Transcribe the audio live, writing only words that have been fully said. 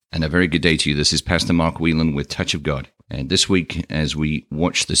And a very good day to you. This is Pastor Mark Whelan with Touch of God. And this week, as we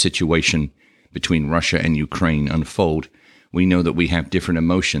watch the situation between Russia and Ukraine unfold, we know that we have different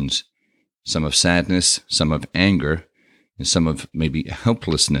emotions, some of sadness, some of anger, and some of maybe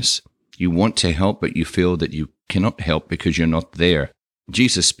helplessness. You want to help, but you feel that you cannot help because you're not there.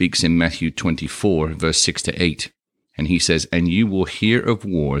 Jesus speaks in Matthew 24, verse 6 to 8, and he says, "And you will hear of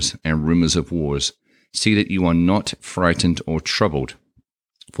wars and rumors of wars. See that you are not frightened or troubled.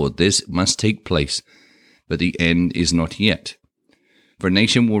 For this must take place, but the end is not yet. For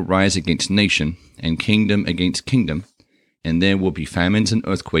nation will rise against nation, and kingdom against kingdom, and there will be famines and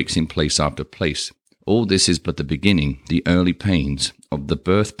earthquakes in place after place. All this is but the beginning, the early pains of the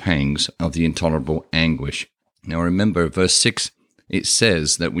birth pangs of the intolerable anguish." Now remember, verse 6, it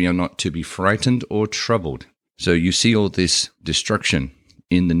says that we are not to be frightened or troubled. So you see all this destruction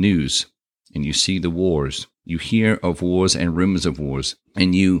in the news, and you see the wars. You hear of wars and rumors of wars,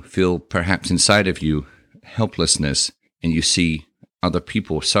 and you feel perhaps inside of you helplessness, and you see other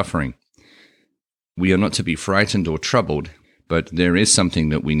people suffering. We are not to be frightened or troubled, but there is something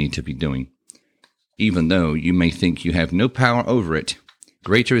that we need to be doing. Even though you may think you have no power over it,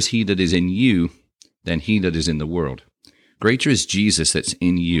 greater is he that is in you than he that is in the world. Greater is Jesus that's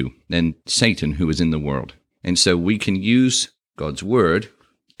in you than Satan who is in the world. And so we can use God's word,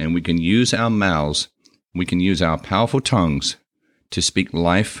 and we can use our mouths, we can use our powerful tongues to speak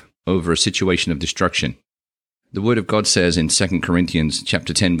life over a situation of destruction. The word of God says in 2 Corinthians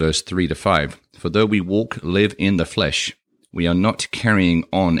chapter 10, verse 3 to 5, "For though we live in the flesh, we are not carrying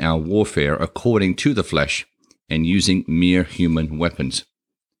on our warfare according to the flesh and using mere human weapons."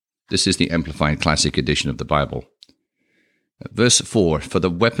 This is the Amplified Classic Edition of the Bible. Verse 4, "For the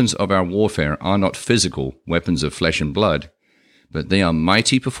weapons of our warfare are not physical, weapons of flesh and blood, but they are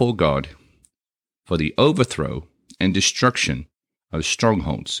mighty before God for the overthrow and destruction of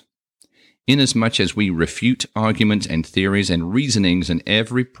strongholds, inasmuch as we refute arguments and theories and reasonings and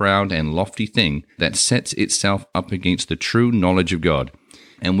every proud and lofty thing that sets itself up against the true knowledge of God,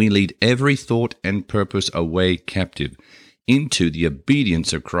 and we lead every thought and purpose away captive into the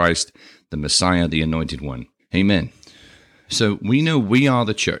obedience of Christ, the Messiah, the Anointed One." Amen. So we know we are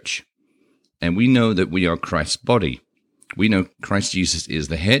the church, and we know that we are Christ's body. We know Christ Jesus is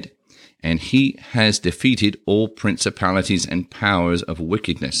the head, and he has defeated all principalities and powers of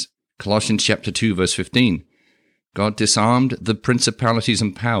wickedness. Colossians chapter 2, verse 15, "God disarmed the principalities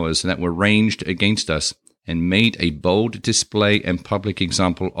and powers that were ranged against us, and made a bold display and public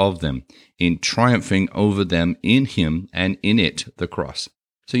example of them, in triumphing over them in him and in it, the cross."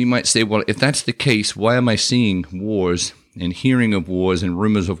 So you might say, well, if that's the case, why am I seeing wars and hearing of wars and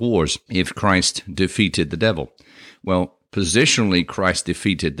rumors of wars if Christ defeated the devil? Well, positionally, Christ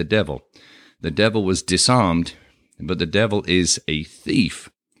defeated the devil. The devil was disarmed, but the devil is a thief.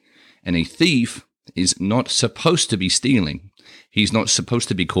 And a thief is not supposed to be stealing. He's not supposed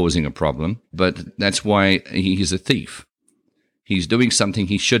to be causing a problem, but that's why he's a thief. He's doing something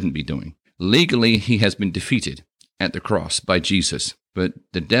he shouldn't be doing. Legally, he has been defeated at the cross by Jesus, but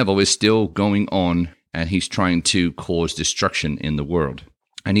the devil is still going on, and he's trying to cause destruction in the world.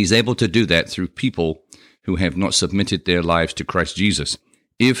 And he's able to do that through people who have not submitted their lives to Christ Jesus.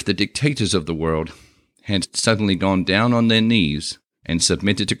 If the dictators of the world had suddenly gone down on their knees and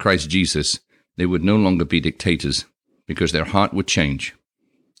submitted to Christ Jesus, they would no longer be dictators, because their heart would change,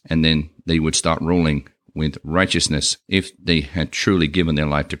 and then they would start ruling with righteousness if they had truly given their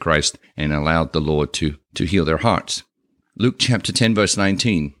life to Christ and allowed the Lord to heal their hearts. Luke chapter 10, verse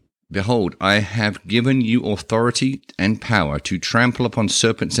 19, "Behold, I have given you authority and power to trample upon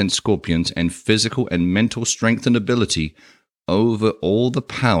serpents and scorpions and physical and mental strength and ability over all the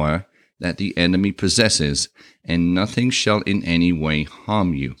power that the enemy possesses, and nothing shall in any way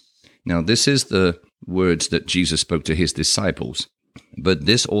harm you." Now, this is the words that Jesus spoke to his disciples. But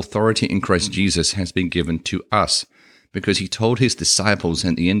this authority in Christ Jesus has been given to us, because he told his disciples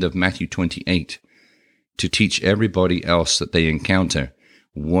at the end of Matthew 28 to teach everybody else that they encounter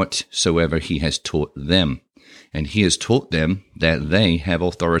whatsoever he has taught them. And he has taught them that they have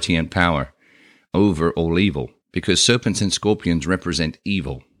authority and power over all evil, because serpents and scorpions represent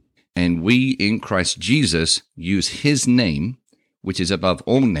evil. And we in Christ Jesus use his name, which is above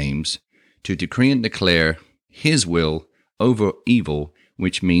all names, to decree and declare his will over evil,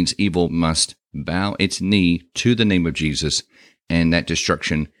 which means evil must bow its knee to the name of Jesus, and that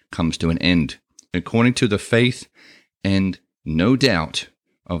destruction comes to an end, according to the faith and no doubt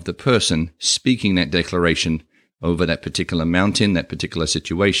of the person speaking that declaration over that particular mountain, that particular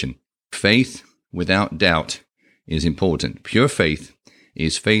situation. Faith without doubt is important. Pure faith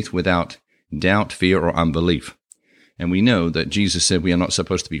is faith without doubt, fear, or unbelief. And we know that Jesus said we are not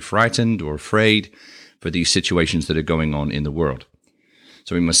supposed to be frightened or afraid for these situations that are going on in the world.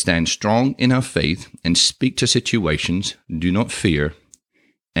 So we must stand strong in our faith and speak to situations, do not fear,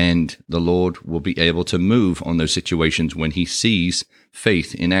 and the Lord will be able to move on those situations when he sees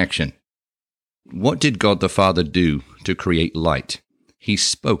faith in action. What did God the Father do to create light? He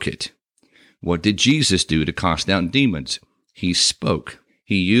spoke it. What did Jesus do to cast out demons? He spoke.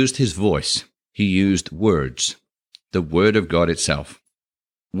 He used his voice. He used words, the word of God itself.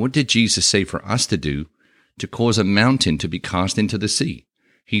 What did Jesus say for us to do to cause a mountain to be cast into the sea?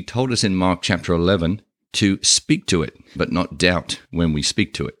 He told us in Mark chapter 11 to speak to it, but not doubt when we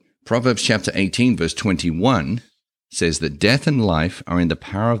speak to it. Proverbs chapter 18 verse 21 says that death and life are in the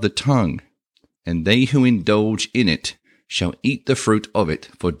power of the tongue, and they who indulge in it shall eat the fruit of it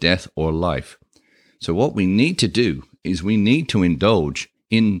for death or life. So what we need to do is we need to indulge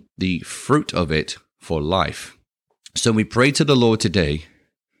in the fruit of it for life. So we pray to the Lord today,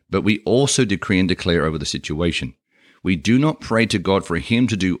 but we also decree and declare over the situation. We do not pray to God for him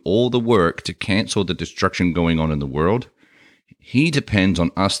to do all the work to cancel the destruction going on in the world. He depends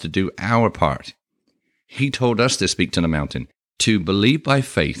on us to do our part. He told us to speak to the mountain, to believe by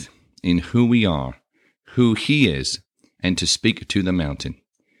faith in who we are, who he is, and to speak to the mountain.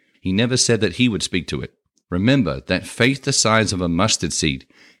 He never said that he would speak to it. Remember that faith the size of a mustard seed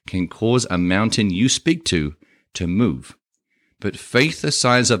can cause a mountain you speak to move. But faith the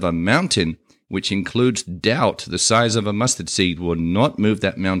size of a mountain, which includes doubt the size of a mustard seed, will not move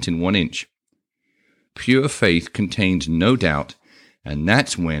that mountain 1 inch. Pure faith contains no doubt, and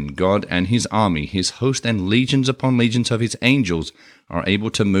that's when God and his army, his host and legions upon legions of his angels, are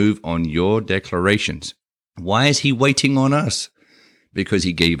able to move on your declarations. Why is he waiting on us? Because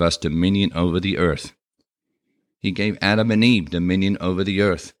he gave us dominion over the earth. He gave Adam and Eve dominion over the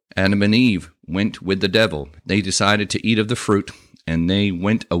earth. Adam and Eve went with the devil. They decided to eat of the fruit, and they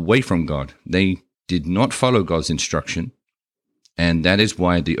went away from God. They did not follow God's instruction, and that is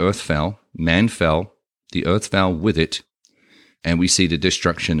why the earth fell, man fell, the earth fell with it, and we see the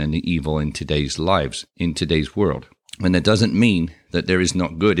destruction and the evil in today's lives, in today's world. And that doesn't mean that there is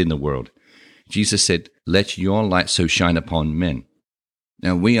not good in the world. Jesus said, "Let your light so shine upon men."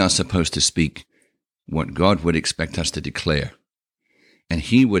 Now we are supposed to speak what God would expect us to declare, and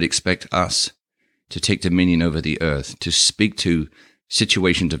he would expect us to take dominion over the earth, to speak to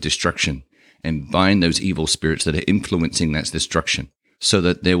situations of destruction and bind those evil spirits that are influencing that destruction, so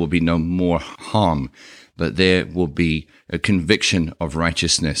that there will be no more harm, but there will be a conviction of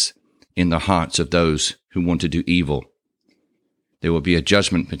righteousness in the hearts of those who want to do evil. There will be a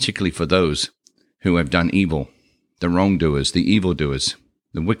judgment, particularly for those who have done evil, the wrongdoers, the evildoers,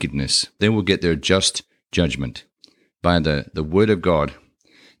 the wickedness. They will get their just judgment by the word of God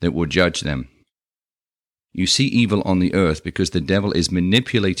that will judge them. You see evil on the earth because the devil is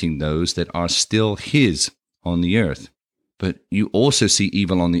manipulating those that are still his on the earth. But you also see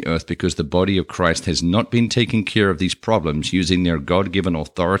evil on the earth because the body of Christ has not been taking care of these problems using their God-given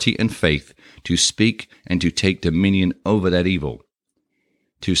authority and faith to speak and to take dominion over that evil,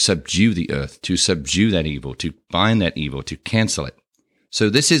 to subdue the earth, to subdue that evil, to bind that evil, to cancel it. So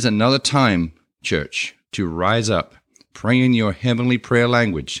this is another time, church, to rise up, pray in your heavenly prayer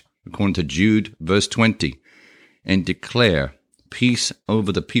language, according to Jude verse 20, and declare peace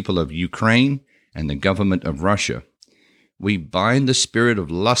over the people of Ukraine and the government of Russia. We bind the spirit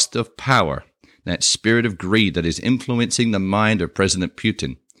of lust of power, that spirit of greed that is influencing the mind of President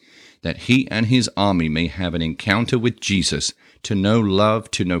Putin, that he and his army may have an encounter with Jesus, to know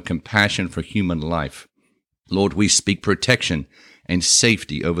love, to know compassion for human life. Lord, we speak protection and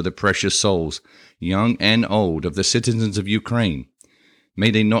safety over the precious souls, young and old, of the citizens of Ukraine.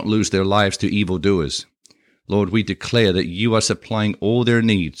 May they not lose their lives to evildoers. Lord, we declare that you are supplying all their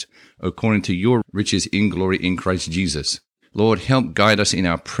needs according to your riches in glory in Christ Jesus. Lord, help guide us in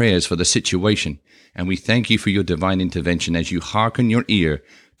our prayers for the situation, and we thank you for your divine intervention as you hearken your ear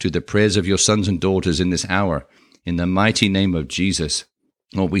to the prayers of your sons and daughters in this hour, in the mighty name of Jesus.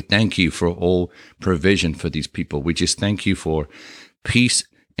 Lord, we thank you for all provision for these people. We just thank you for peace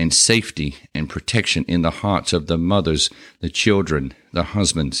and safety and protection in the hearts of the mothers, the children, the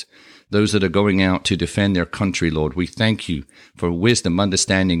husbands, those that are going out to defend their country, Lord. We thank you for wisdom,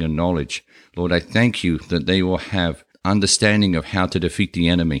 understanding, and knowledge. Lord, I thank you that they will have understanding of how to defeat the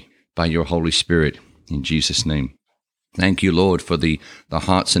enemy by your Holy Spirit, in Jesus' name. Thank you, Lord, for the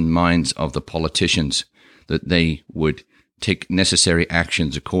hearts and minds of the politicians, that they would take necessary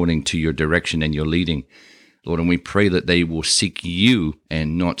actions according to your direction and your leading, Lord, and we pray that they will seek you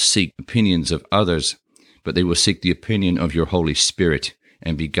and not seek opinions of others, but they will seek the opinion of your Holy Spirit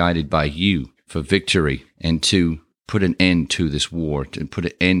and be guided by you for victory and to put an end to this war, to put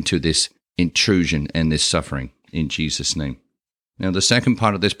an end to this intrusion and this suffering in Jesus' name. Now, the second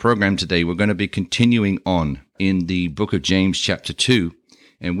part of this program today, we're going to be continuing on in the book of James chapter 2,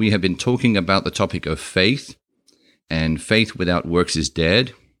 and we have been talking about the topic of faith, and faith without works is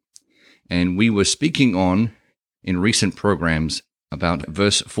dead. And we were speaking on, in recent programs, about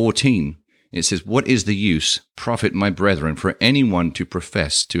verse 14. It says, "What is the use, profit my brethren, for anyone to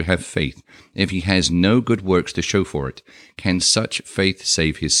profess to have faith, if he has no good works to show for it? Can such faith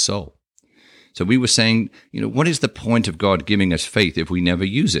save his soul?" So we were saying, what is the point of God giving us faith if we never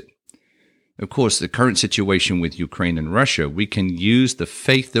use it? Of course, the current situation with Ukraine and Russia, we can use the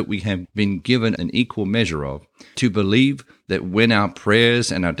faith that we have been given an equal measure of to believe that when our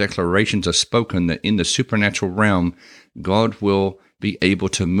prayers and our declarations are spoken, that in the supernatural realm, God will be able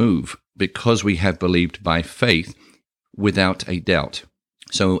to move because we have believed by faith without a doubt.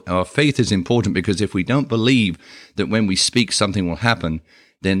 So our faith is important because if we don't believe that when we speak something will happen,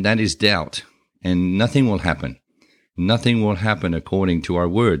 then that is doubt and nothing will happen. Nothing will happen according to our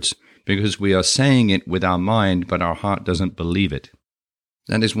words because we are saying it with our mind, but our heart doesn't believe it.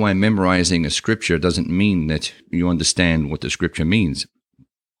 That is why memorizing a scripture doesn't mean that you understand what the scripture means.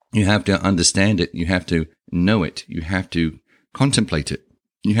 You have to understand it. You have to know it. You have to contemplate it.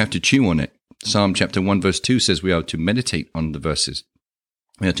 You have to chew on it. Psalm chapter 1 verse 2 says we are to meditate on the verses.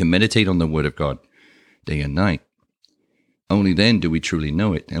 We are to meditate on the word of God day and night. Only then do we truly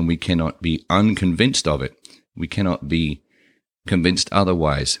know it, and we cannot be unconvinced of it. We cannot be convinced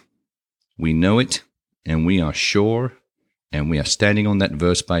otherwise. We know it, and we are sure, and we are standing on that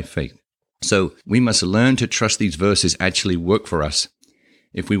verse by faith. So we must learn to trust these verses actually work for us.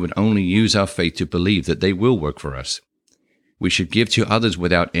 If we would only use our faith to believe that they will work for us. We should give to others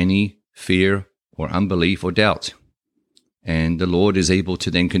without any fear or unbelief or doubt. And the Lord is able to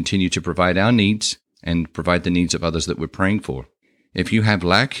then continue to provide our needs and provide the needs of others that we're praying for. If you have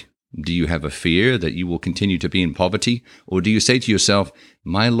lack, do you have a fear that you will continue to be in poverty? Or do you say to yourself,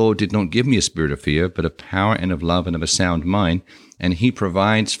 "My Lord did not give me a spirit of fear, but of power and of love and of a sound mind, and He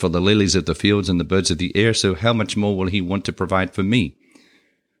provides for the lilies of the fields and the birds of the air, so how much more will He want to provide for me?"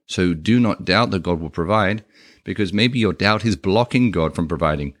 So do not doubt that God will provide, because maybe your doubt is blocking God from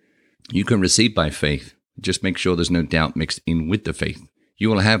providing. You can receive by faith. Just make sure there's no doubt mixed in with the faith. You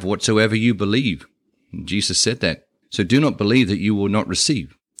will have whatsoever you believe. Jesus said that. So do not believe that you will not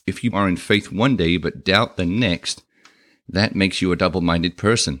receive. If you are in faith one day but doubt the next, that makes you a double-minded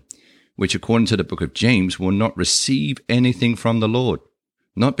person, which according to the book of James will not receive anything from the Lord.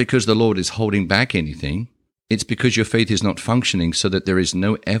 Not because the Lord is holding back anything. It's because your faith is not functioning so that there is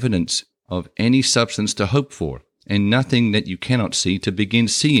no evidence of any substance to hope for, and nothing that you cannot see to begin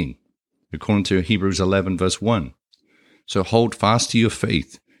seeing, according to Hebrews 11 verse 1. So hold fast to your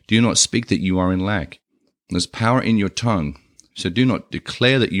faith. Do not speak that you are in lack. There's power in your tongue, so do not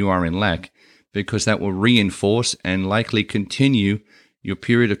declare that you are in lack, because that will reinforce and likely continue your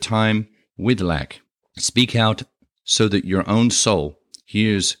period of time with lack. Speak out so that your own soul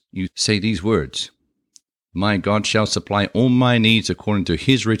hears you say these words. My God shall supply all my needs according to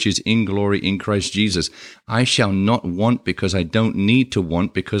His riches in glory in Christ Jesus. I shall not want because I don't need to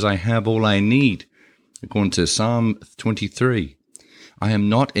want, because I have all I need, according to Psalm 23. I am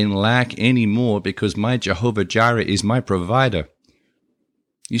not in lack anymore because my Jehovah Jireh is my provider.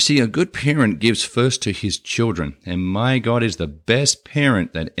 You see, a good parent gives first to his children, and my God is the best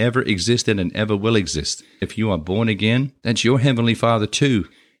parent that ever existed and ever will exist. If you are born again, that's your Heavenly Father too.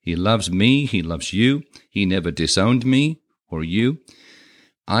 He loves me. He loves you. He never disowned me or you.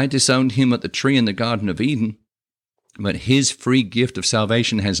 I disowned Him at the tree in the Garden of Eden, but His free gift of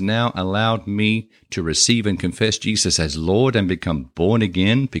salvation has now allowed me to receive and confess Jesus as Lord and become born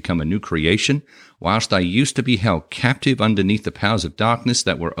again, become a new creation. Whilst I used to be held captive underneath the powers of darkness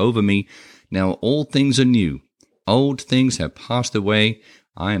that were over me, now all things are new. Old things have passed away.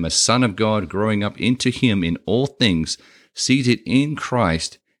 I am a son of God growing up into Him in all things, seated in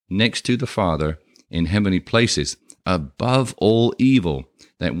Christ next to the Father in heavenly places, above all evil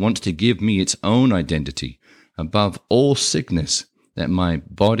that wants to give me its own identity, above all sickness, that my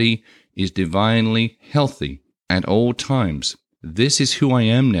body is divinely healthy at all times. This is who I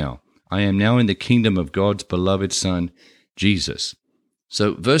am now. I am now in the kingdom of God's beloved Son, Jesus.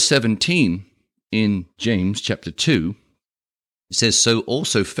 So verse 17 in James chapter 2 says, So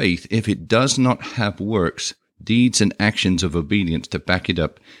also faith, if it does not have works, deeds and actions of obedience to back it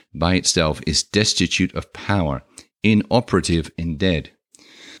up by itself, is destitute of power, inoperative and dead.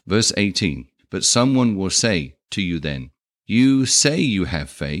 Verse 18, But someone will say to you then, You say you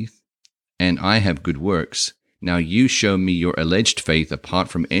have faith, and I have good works. Now you show me your alleged faith apart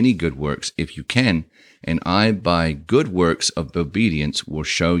from any good works, if you can, and I by good works of obedience will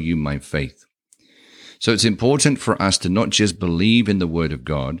show you my faith. So it's important for us to not just believe in the Word of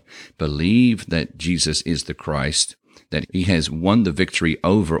God, believe that Jesus is the Christ, that He has won the victory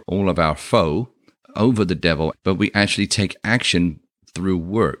over all of our foe, over the devil, but we actually take action through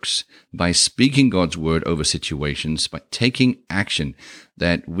works, by speaking God's word over situations, by taking action,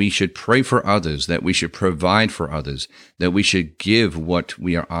 that we should pray for others, that we should provide for others, that we should give what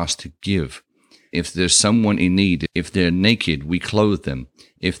we are asked to give. If there's someone in need, if they're naked, we clothe them.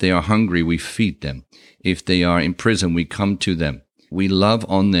 If they are hungry, we feed them. If they are in prison, we come to them. We love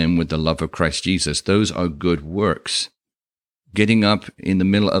on them with the love of Christ Jesus. Those are good works. Getting up in the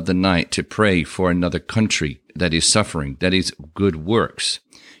middle of the night to pray for another country that is suffering, that is good works.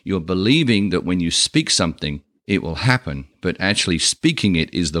 You're believing that when you speak something, it will happen, but actually speaking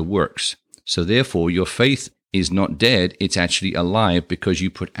it is the works. So therefore, your faith is not dead, it's actually alive because you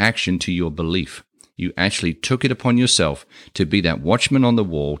put action to your belief. You actually took it upon yourself to be that watchman on the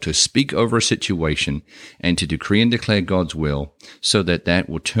wall, to speak over a situation, and to decree and declare God's will, so that that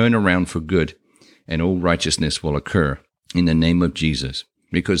will turn around for good, and all righteousness will occur in the name of Jesus,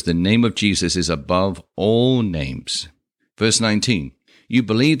 because the name of Jesus is above all names. Verse 19, you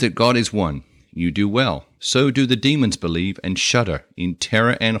believe that God is one. You do well. So do the demons believe and shudder in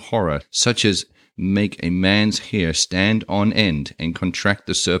terror and horror, such as make a man's hair stand on end and contract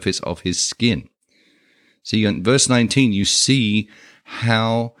the surface of his skin. See, in verse 19, you see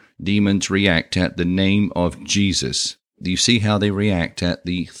how demons react at the name of Jesus. You see how they react at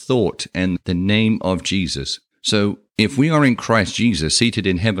the thought and the name of Jesus. So if we are in Christ Jesus, seated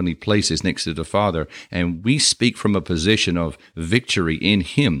in heavenly places next to the Father, and we speak from a position of victory in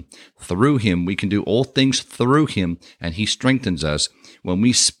Him, through Him, we can do all things through Him, and He strengthens us. When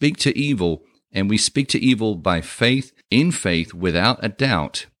we speak to evil, and we speak to evil by faith, in faith, without a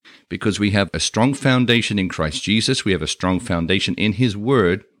doubt, because we have a strong foundation in Christ Jesus, we have a strong foundation in His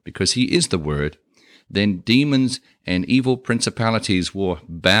Word, because He is the Word, then demons and evil principalities will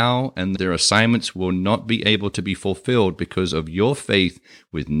bow and their assignments will not be able to be fulfilled because of your faith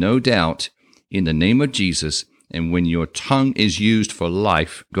with no doubt in the name of Jesus. And when your tongue is used for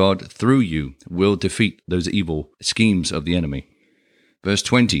life, God through you will defeat those evil schemes of the enemy. Verse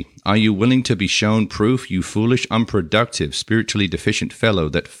 20, are you willing to be shown proof, you foolish, unproductive, spiritually deficient fellow,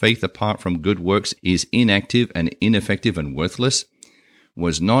 that faith apart from good works is inactive and ineffective and worthless?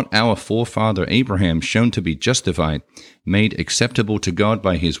 Was not our forefather Abraham shown to be justified, made acceptable to God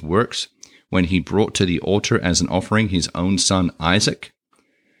by his works, when he brought to the altar as an offering his own son Isaac?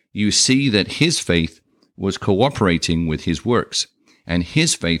 You see that his faith was cooperating with his works, and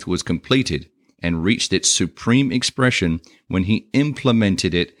his faith was completed and reached its supreme expression when he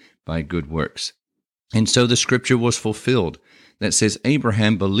implemented it by good works. And so the scripture was fulfilled that says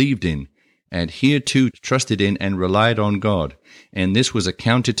Abraham believed in, adhered to, trusted in, and relied on God, and this was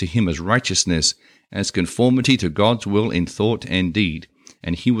accounted to him as righteousness, as conformity to God's will in thought and deed,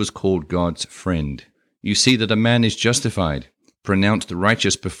 and he was called God's friend. You see that a man is justified, pronounced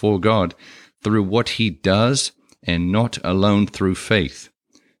righteous before God, through what he does, and not alone through faith,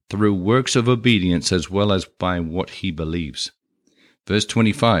 through works of obedience as well as by what he believes. Verse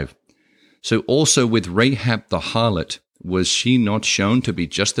 25, so also with Rahab the harlot, was she not shown to be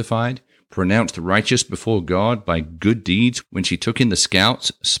justified, pronounced righteous before God by good deeds when she took in the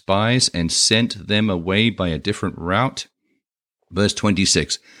scouts, spies, and sent them away by a different route? Verse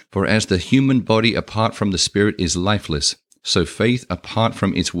 26, for as the human body apart from the spirit is lifeless, so faith apart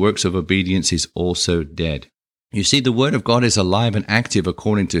from its works of obedience is also dead. You see, the word of God is alive and active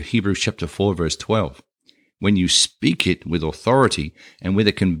according to Hebrews chapter 4, verse 12. When you speak it with authority and with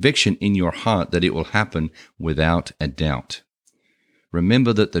a conviction in your heart that it will happen without a doubt.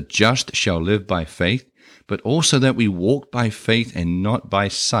 Remember that the just shall live by faith, but also that we walk by faith and not by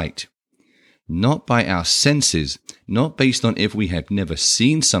sight, not by our senses, not based on if we have never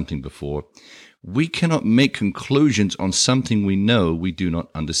seen something before. We cannot make conclusions on something we know we do not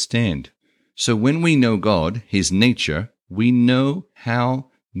understand. So when we know God, His nature, we know how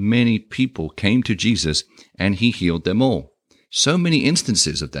many people came to Jesus and He healed them all. So many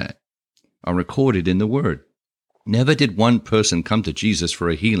instances of that are recorded in the Word. Never did one person come to Jesus for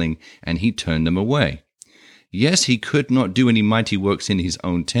a healing and He turned them away. Yes, He could not do any mighty works in His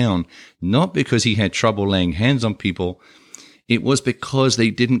own town, not because He had trouble laying hands on people. It was because they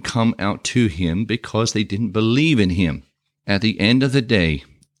didn't come out to Him, because they didn't believe in Him. At the end of the day,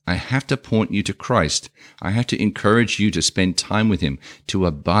 I have to point you to Christ. I have to encourage you to spend time with Him, to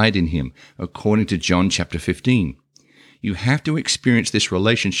abide in Him, according to John chapter 15. You have to experience this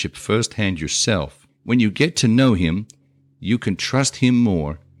relationship firsthand yourself. When you get to know Him, you can trust Him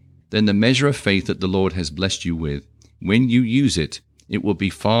more, then the measure of faith that the Lord has blessed you with, when you use it, it will be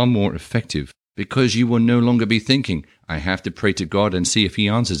far more effective, because you will no longer be thinking, I have to pray to God and see if He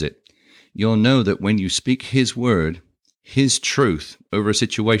answers it. You'll know that when you speak His word, His truth over a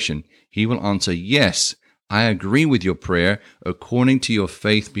situation, He will answer, yes, I agree with your prayer, according to your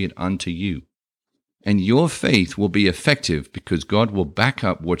faith be it unto you. And your faith will be effective because God will back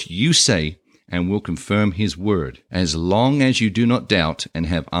up what you say and will confirm His word, as long as you do not doubt and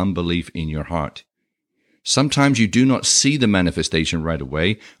have unbelief in your heart. Sometimes you do not see the manifestation right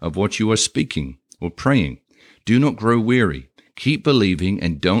away of what you are speaking or praying. Do not grow weary. Keep believing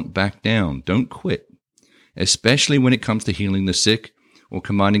and don't back down. Don't quit, especially when it comes to healing the sick or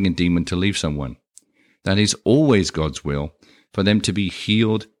commanding a demon to leave someone. That is always God's will for them to be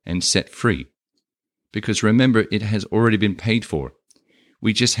healed and set free. Because remember, it has already been paid for.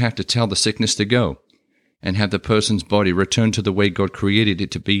 We just have to tell the sickness to go and have the person's body return to the way God created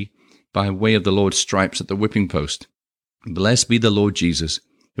it to be by way of the Lord's stripes at the whipping post. Blessed be the Lord Jesus,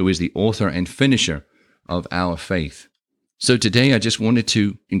 who is the author and finisher of our faith. So today I just wanted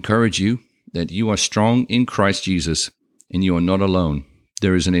to encourage you that you are strong in Christ Jesus and you are not alone.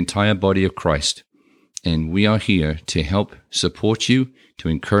 There is an entire body of Christ, and we are here to help support you, to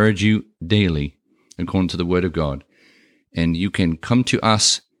encourage you daily according to the Word of God. And you can come to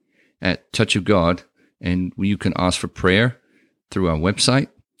us at Touch of God, and you can ask for prayer through our website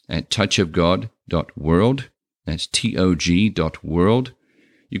at touchofgod.world. That's TOG.world.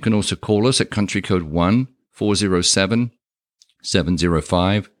 You can also call us at country code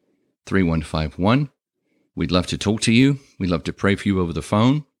 1-407-705-3151. We'd love to talk to you. We'd love to pray for you over the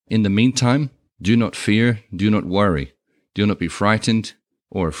phone. In the meantime, do not fear, do not worry. Do not be frightened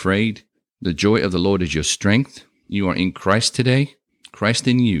or afraid. The joy of the Lord is your strength. You are in Christ today, Christ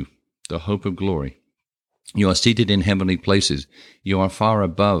in you, the hope of glory. You are seated in heavenly places. You are far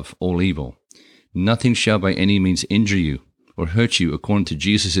above all evil. Nothing shall by any means injure you or hurt you, according to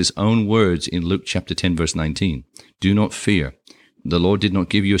Jesus' own words in Luke chapter 10, verse 19. Do not fear. The Lord did not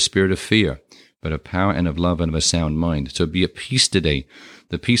give you a spirit of fear, but of power and of love and of a sound mind. So be at peace today.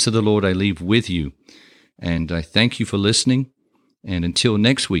 The peace of the Lord I leave with you. And I thank you for listening. And until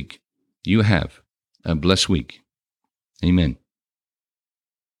next week, you have a blessed week. Amen.